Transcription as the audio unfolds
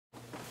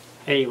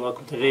Hey,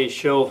 welcome to today's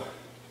show.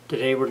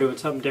 Today we're doing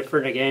something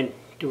different again.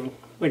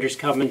 Winter's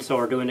coming, so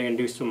we're gonna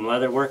do some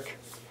leather work.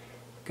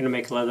 Gonna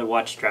make a leather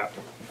watch strap.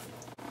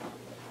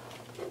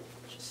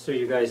 Just so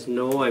you guys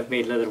know, I've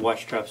made leather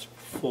watch straps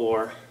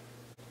before.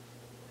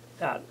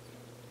 This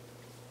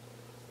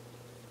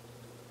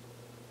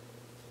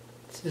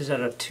is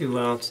at a 2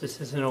 ounce. This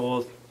is an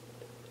old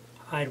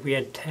hide. We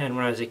had 10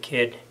 when I was a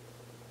kid.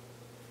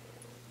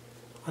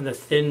 On the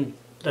thin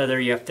leather,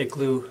 you have to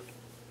glue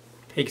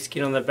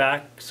pigskin on the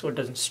back so it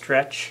doesn't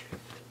stretch.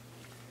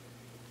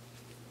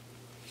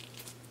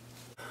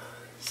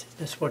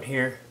 This one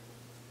here,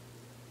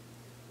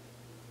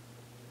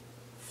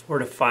 4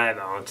 to 5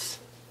 ounce.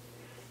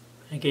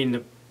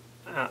 Again,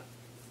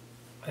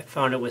 I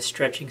found it was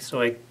stretching,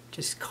 so I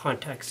just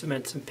contact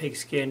cement some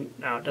pigskin.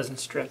 Now it doesn't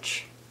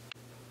stretch.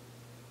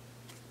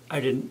 I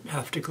didn't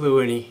have to glue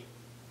any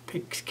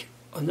pigskin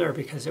on there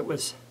because it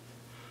was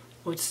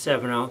about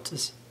 7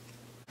 ounces.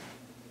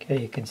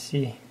 Okay, you can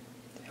see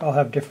they all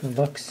have different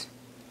looks.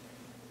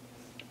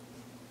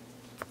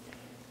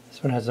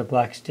 This one has a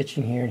black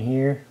stitching here and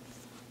here.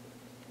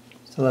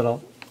 It's a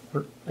little,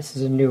 this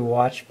is a new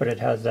watch, but it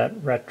has that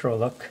retro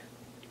look.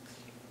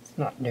 It's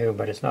not new,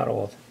 but it's not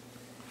old.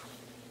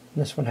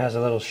 And this one has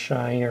a little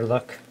shinier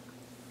look.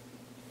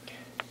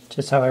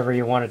 Just however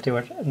you want to do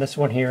it. And this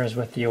one here is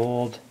with the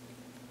old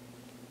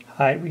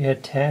hide we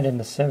had tanned in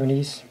the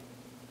 70s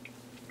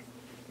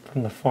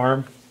from the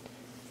farm.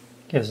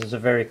 Gives us a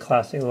very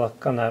classy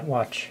look on that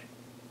watch.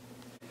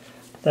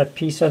 That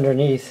piece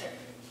underneath,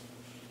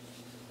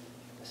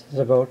 this is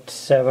about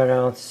 7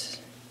 ounce.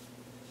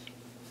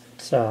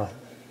 It's I'm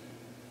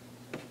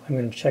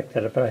going to check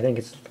that up, but I think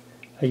it's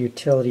a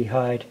utility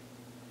hide.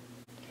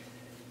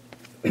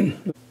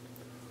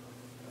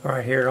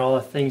 Alright, here are all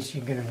the things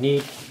you're going to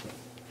need.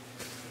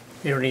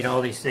 You don't need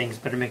all these things,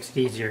 but it makes it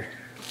easier.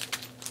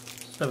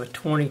 So I have a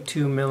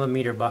 22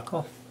 millimeter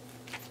buckle.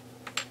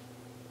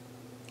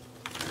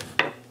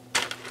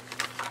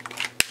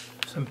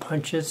 Some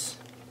punches.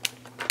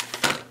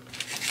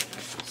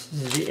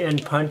 This is the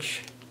end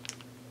punch.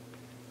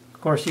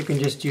 Of course, you can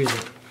just use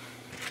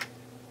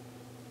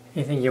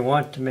anything you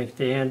want to make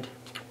the end.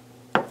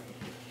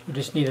 You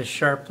just need a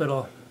sharp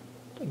little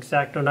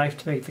X-Acto knife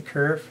to make the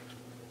curve.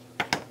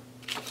 You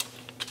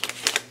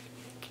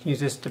can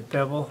use this to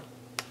bevel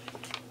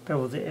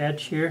the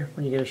edge here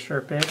when you get a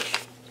sharp edge.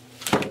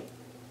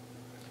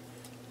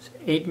 It's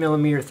 8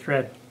 millimeter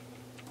thread.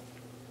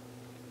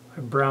 I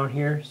have brown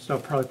here, so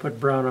I'll probably put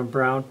brown on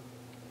brown.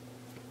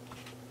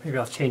 Maybe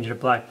I'll change it to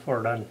black before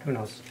we're done, who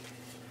knows.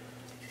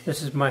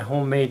 This is my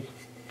homemade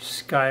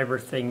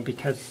skyver thing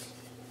because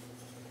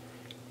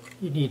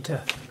you need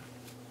to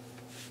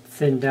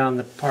thin down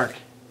the part.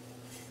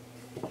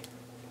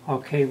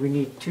 Okay, we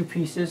need 2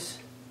 pieces.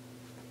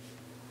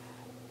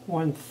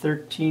 One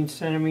 13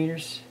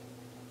 centimeters.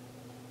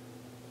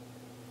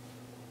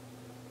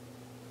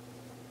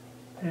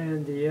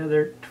 And the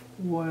other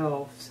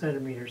 12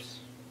 centimeters.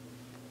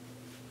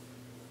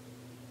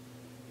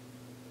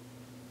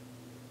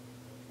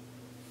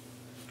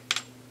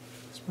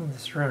 Let's move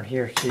this around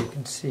here so you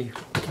can see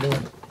more.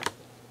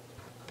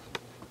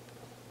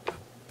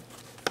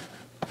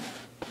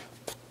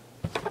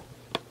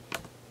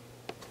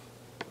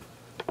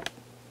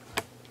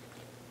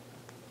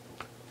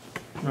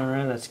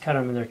 Alright, let's cut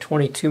them, and they're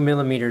 22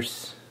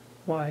 millimeters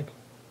wide.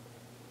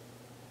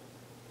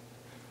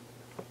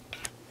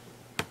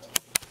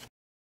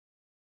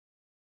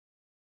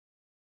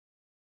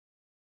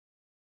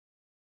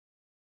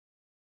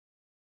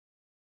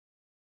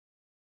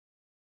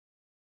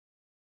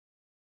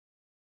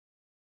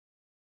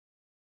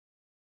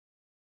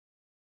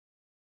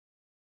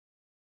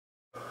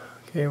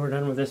 Okay, we're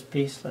done with this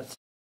piece. Let's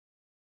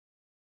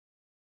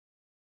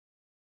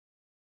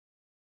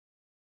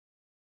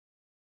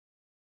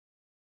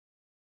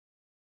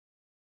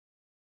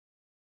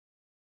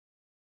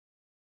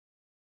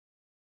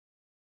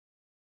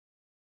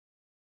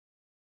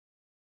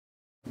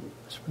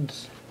this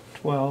one's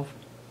 12.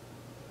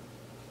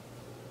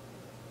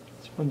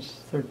 This one's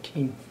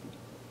 13.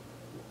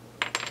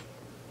 I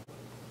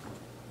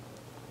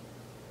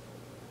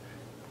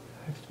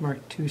have to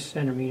mark 2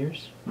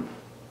 centimeters.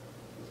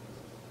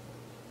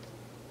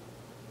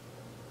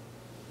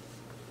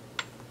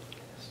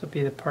 This will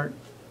be the part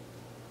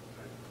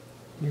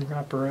you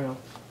wrap around.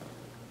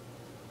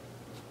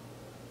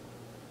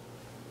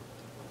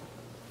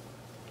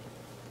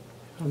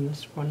 On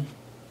this one,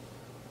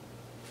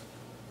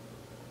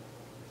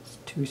 it's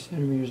 2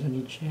 centimeters on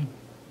each end.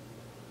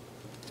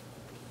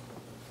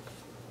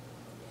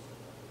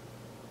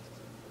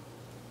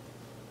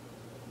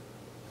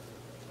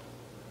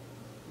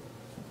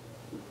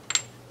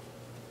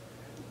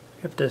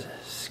 You have to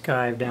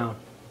skive down.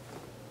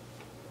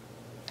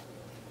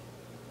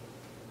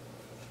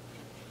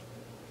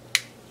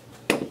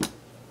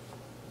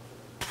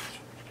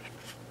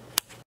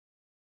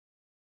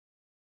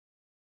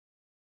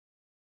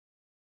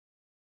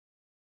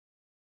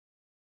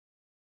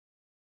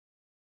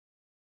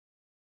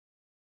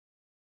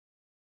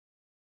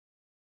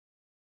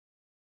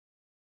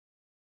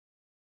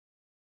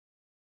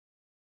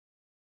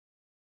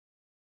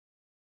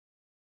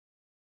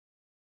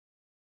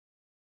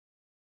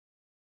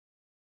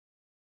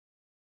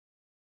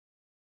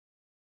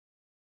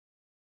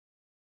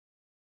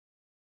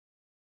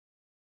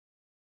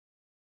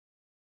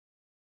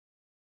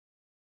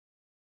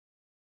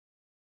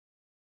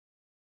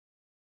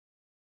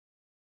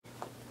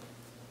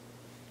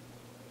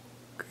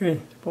 Okay,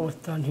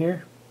 both done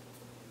here.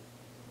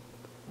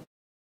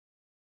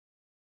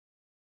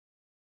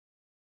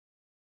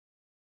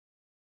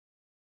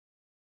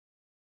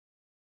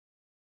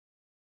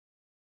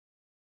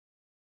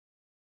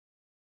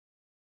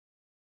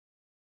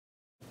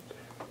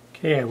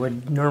 Okay, I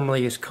would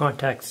normally use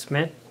contact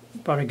cement,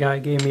 but a guy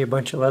gave me a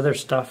bunch of leather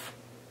stuff.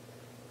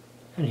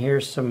 And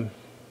here's some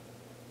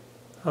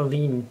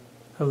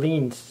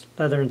Aleene's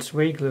leather and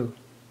suede glue.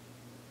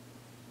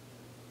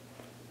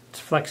 It's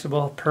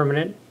flexible,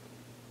 permanent,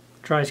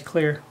 dries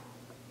clear.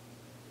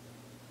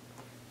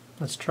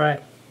 Let's try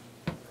it.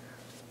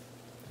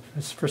 If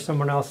it's for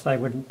someone else, I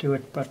wouldn't do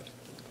it, but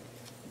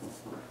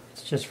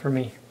it's just for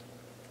me.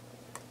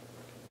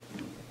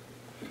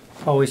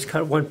 Always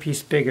cut one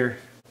piece bigger.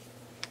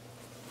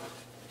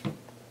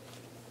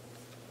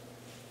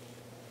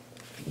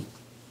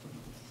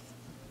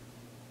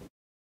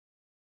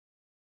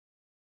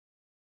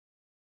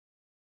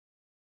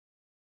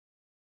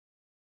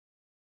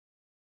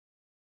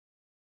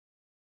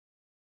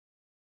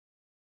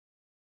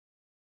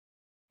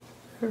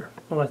 Here,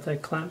 I'll let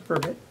that clamp for a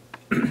bit.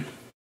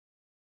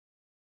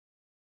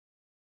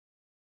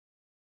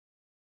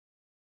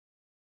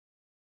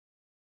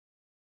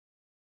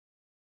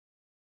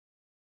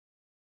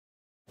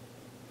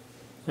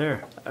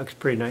 There, that looks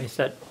pretty nice.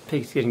 That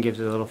pigskin gives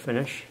it a little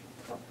finish.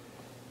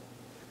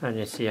 And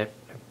you see, I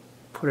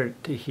put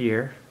it to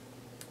here.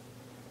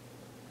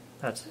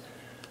 That's,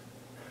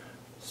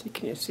 see,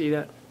 can you see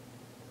that?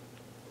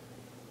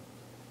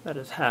 That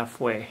is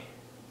halfway.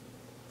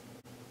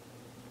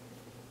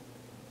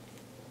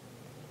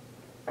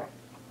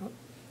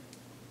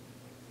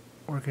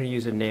 We're going to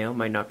use a nail,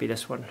 might not be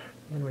this one.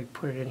 And we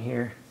put it in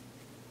here.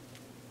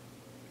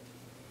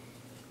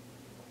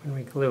 And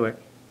we glue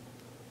it.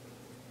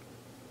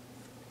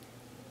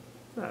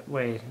 That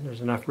way there's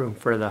enough room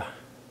for the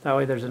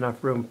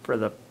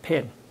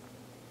pin.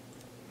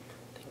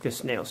 I think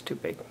this nail's too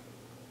big.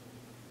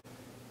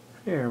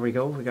 There we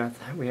go,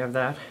 we have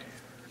that.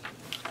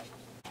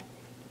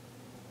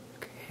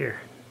 Okay, here.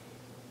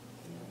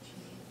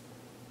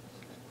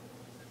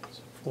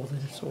 So fold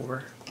this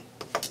over.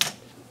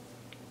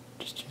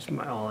 Just use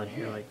my all in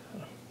here like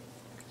that.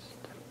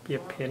 Be a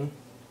pin.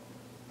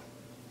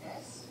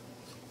 Let's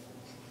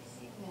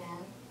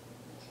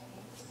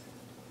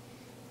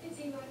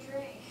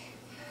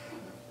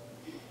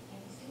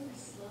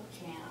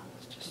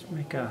just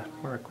make a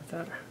mark with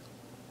that.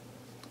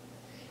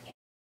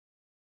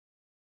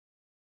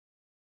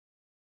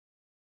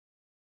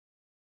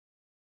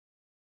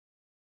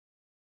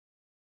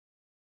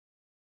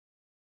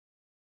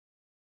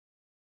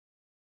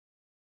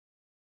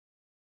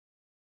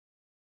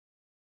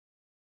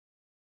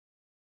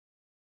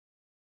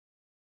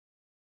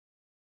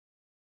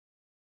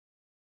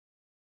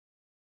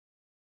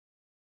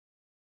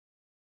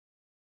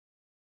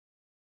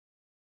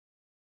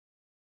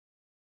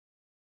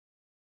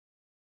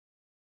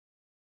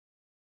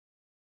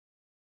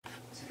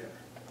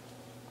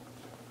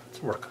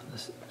 Let's work on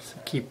this. It's a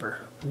keeper.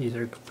 These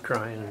are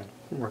drying and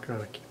I'm working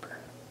on a keeper.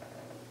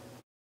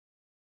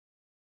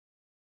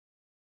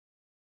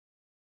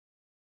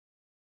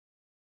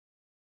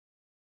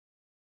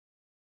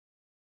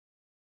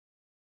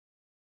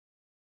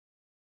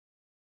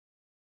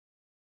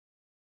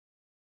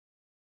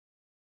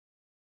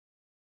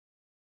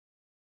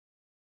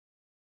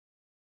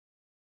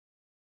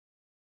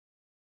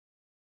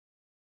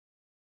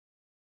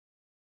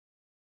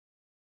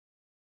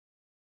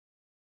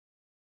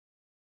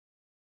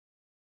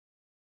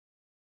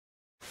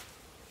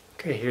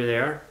 Okay, here they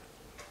are.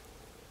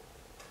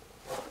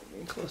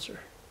 Getting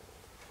closer.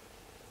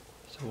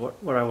 So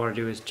what I want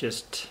to do is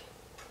just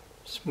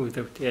smooth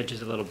out the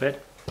edges a little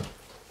bit.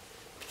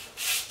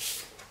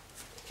 Just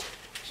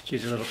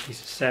use a little piece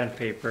of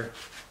sandpaper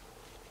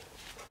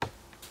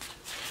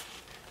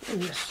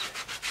and just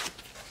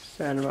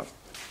sand them up.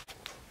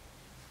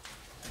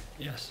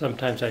 Yeah,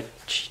 sometimes I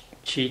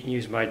cheat and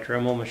use my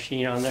Dremel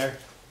machine on there.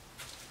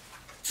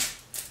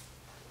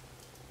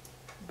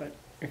 But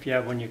if you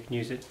have one, you can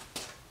use it.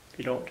 If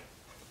you don't.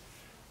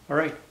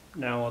 Alright,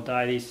 now we'll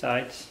dye these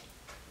sides.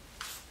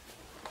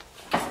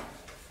 So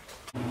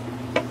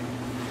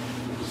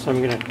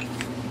I'm going to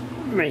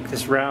make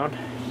this round.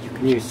 You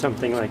can use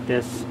something like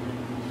this.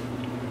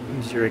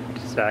 Use your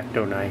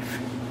X-Acto knife.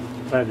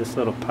 I have this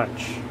little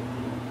punch.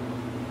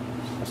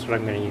 That's what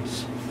I'm going to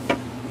use.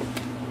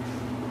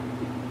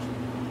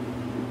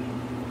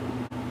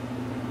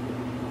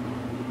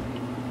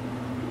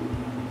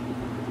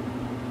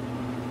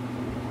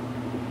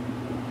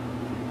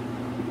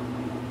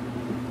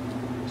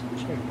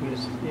 Checking to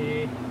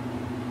see.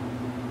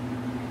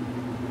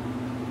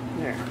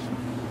 There.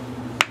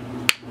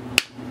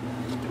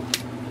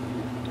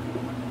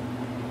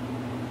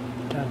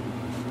 Done.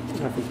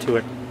 Nothing to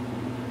it.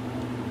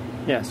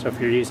 Yeah, so if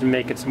you're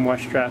making some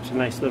wash straps, a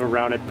nice little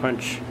rounded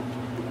punch.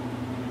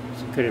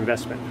 It's a good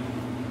investment.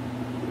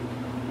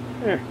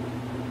 There.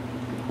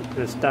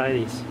 Let's dye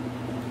these.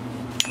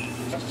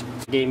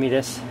 Gave me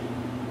this,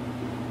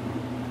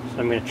 so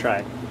I'm going to try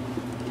it.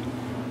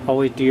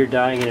 Always do your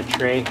dyeing in a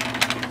tray.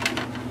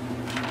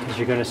 because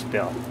you're going to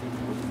spill.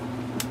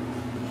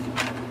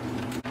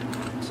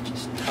 It's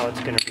just how it's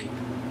going to be.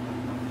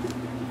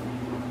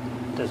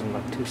 It doesn't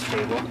look too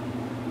stable.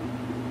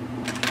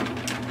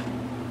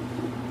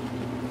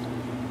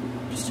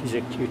 Just use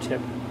a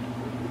Q-tip.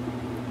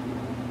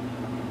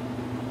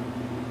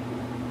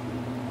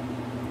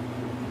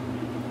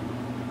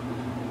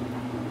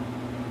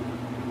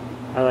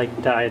 I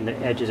like dyeing the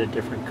edges a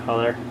different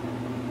color.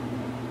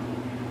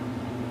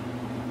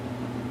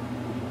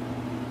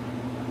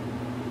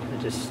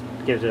 It just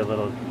gives it a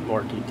little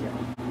more detail.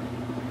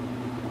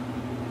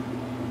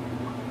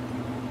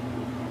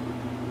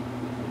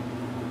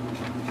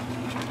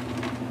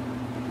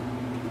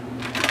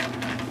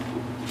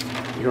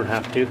 You don't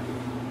have to.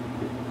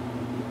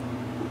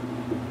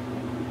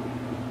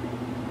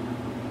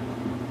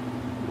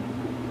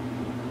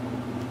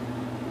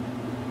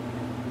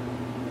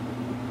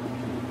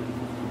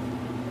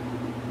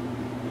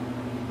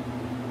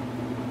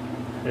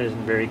 It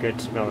isn't very good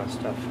smelling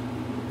stuff.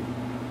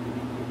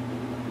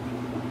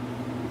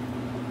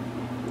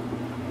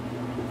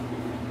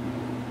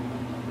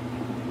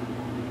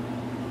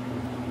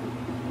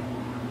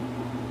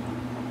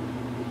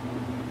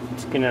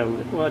 It's gonna,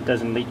 well, it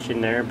doesn't leach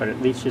in there, but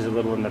it leaches a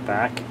little in the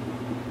back.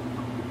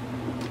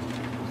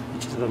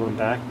 Leaches a little in the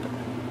back, but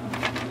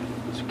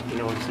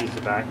no one sees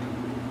the back.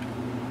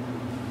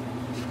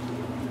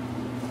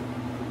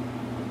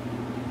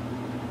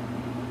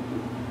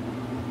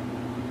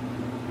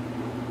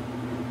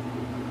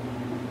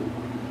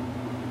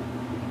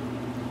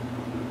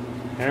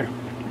 There.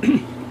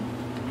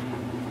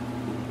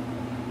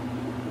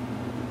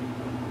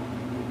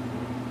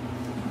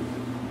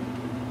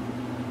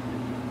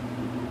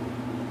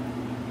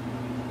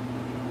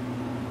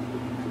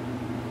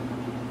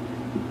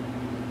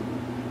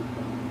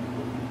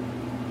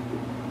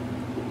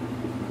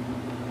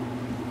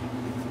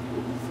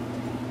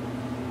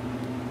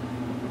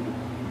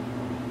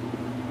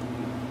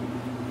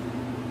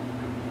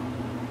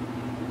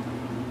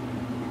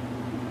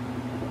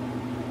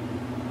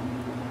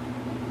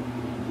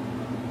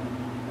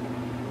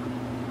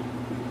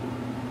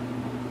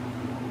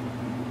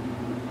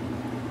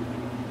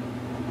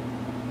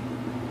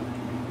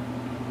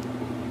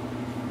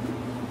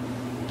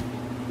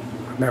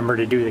 Remember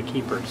to do the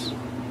keepers.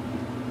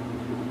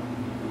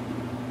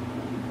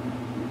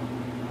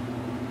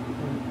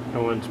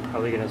 No one's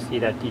probably going to see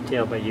that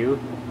detail but you.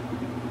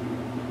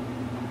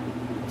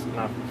 It's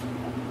enough.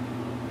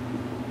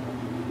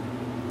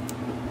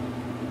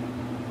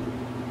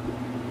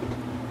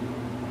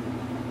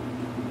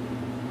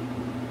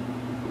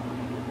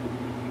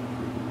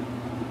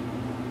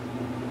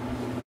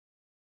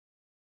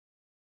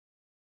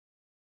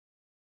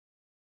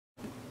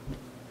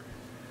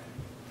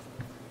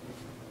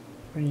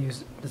 I'm going to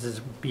use, this is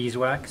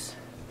beeswax.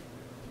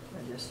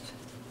 I just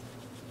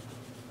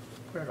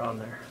put it on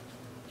there.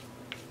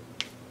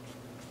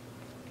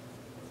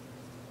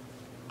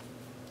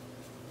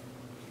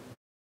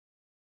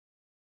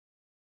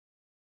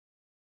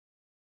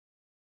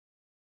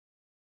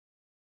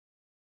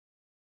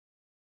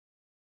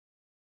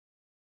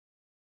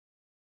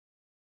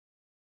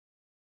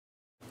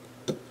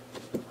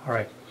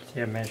 Alright,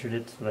 see I measured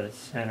it so that it's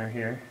center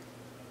here.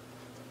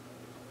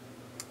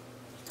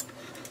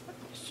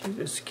 Use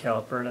this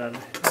caliper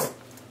that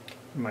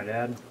my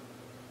dad.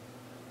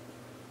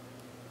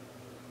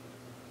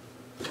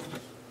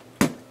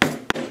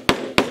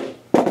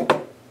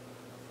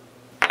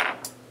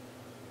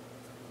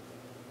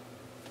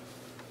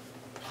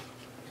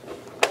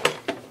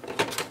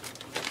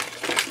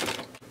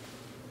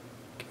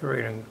 Okay,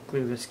 we're going to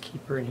glue this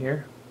keeper in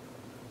here.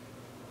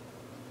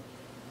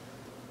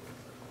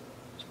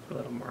 Just put a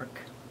little mark.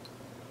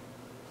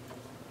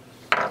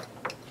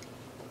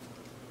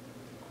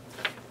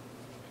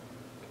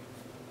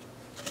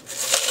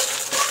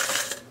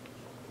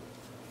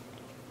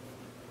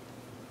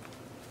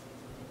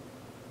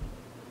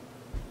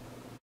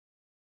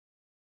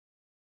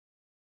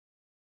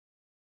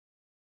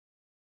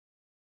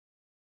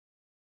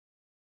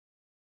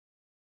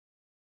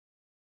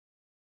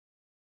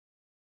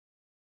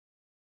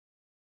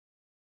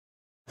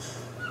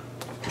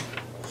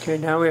 Okay,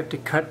 now we have to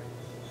cut,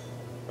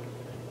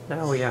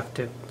 now we have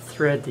to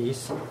thread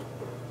these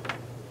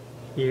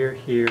here,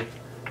 here,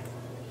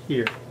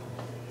 here.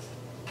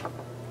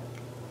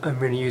 I'm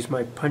going to use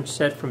my punch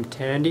set from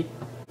Tandy.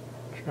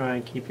 Try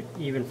and keep it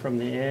even from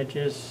the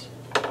edges.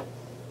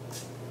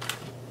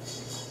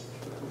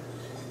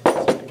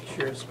 Make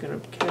sure it's going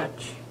to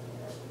catch.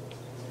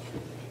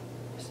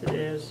 Yes, it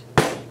is.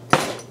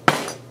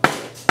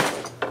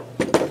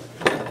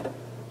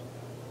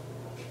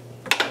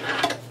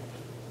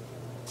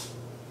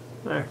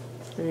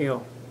 There you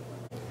go.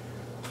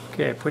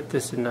 Okay, I put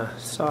this in a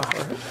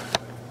sawhorse,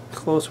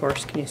 clothes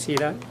horse. Can you see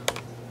that?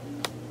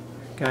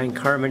 Guy in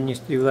Carmen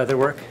used to do leather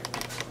work.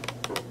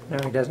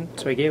 Now he doesn't,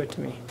 so he gave it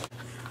to me.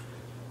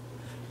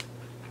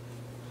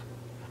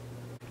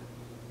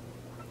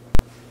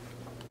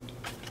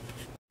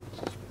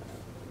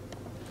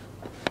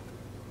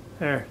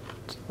 There,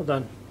 it's all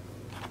done.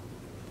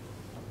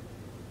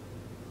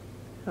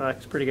 That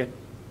looks pretty good.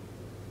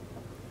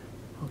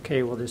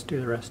 Okay, we'll just do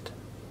the rest.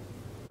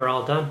 We're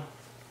all done.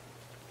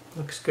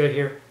 Looks good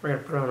here. We're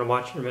going to put it on a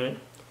watch in a minute.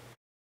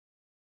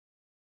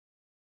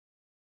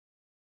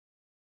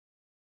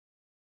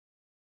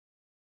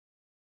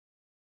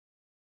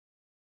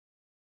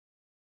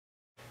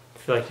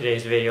 If you like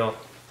today's video,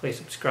 please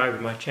subscribe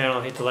to my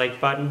channel, hit the like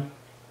button.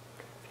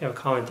 If you have a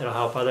comment that'll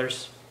help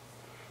others,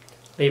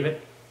 leave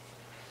it.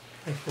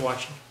 Thanks for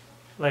watching.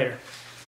 Later.